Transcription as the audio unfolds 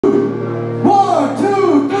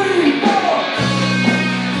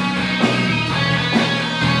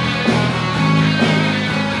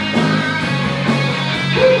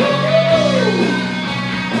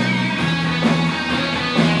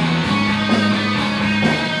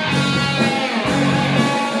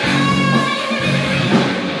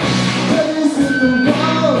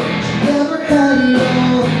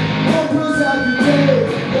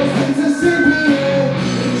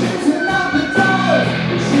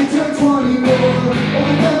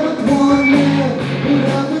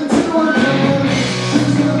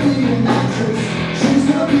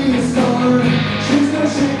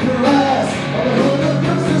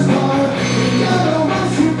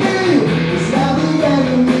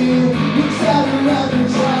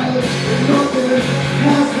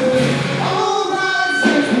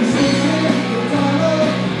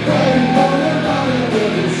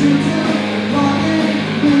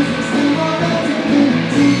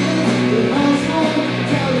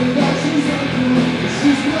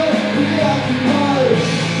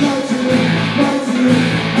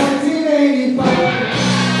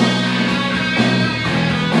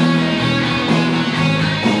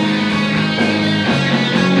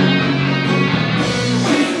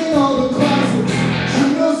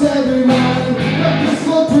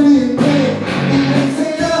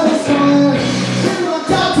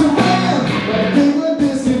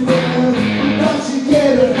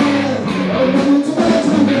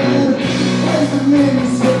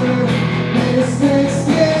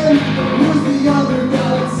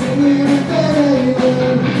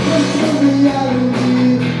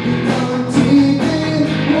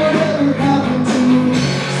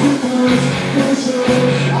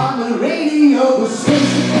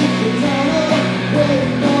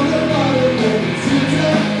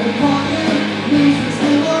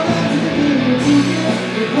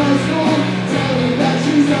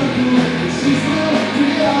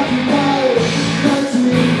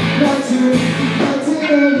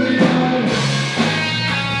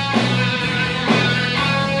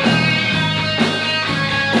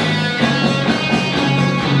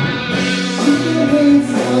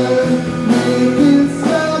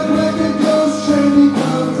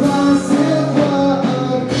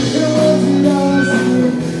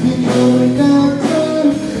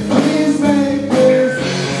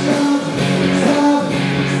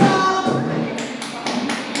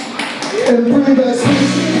And bring back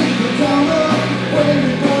switching the dollar. When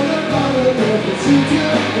you gonna follow the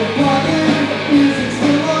procedure of blocking music's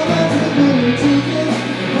still on that to bring you to this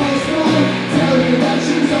high school. Tell you that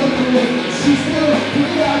she's ugly, she's still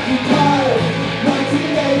preoccupied.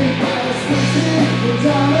 1985, switching the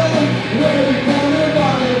dollar. When you gonna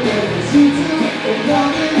follow the procedure of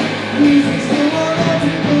blocking music's still on that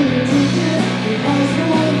to bring you to this high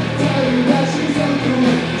school. Tell you that she's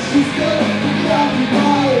ugly, she's still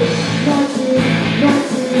preoccupied.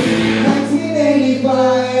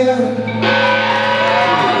 1985.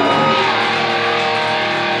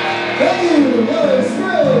 Thank you, Lois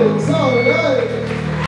Spriggs. All right.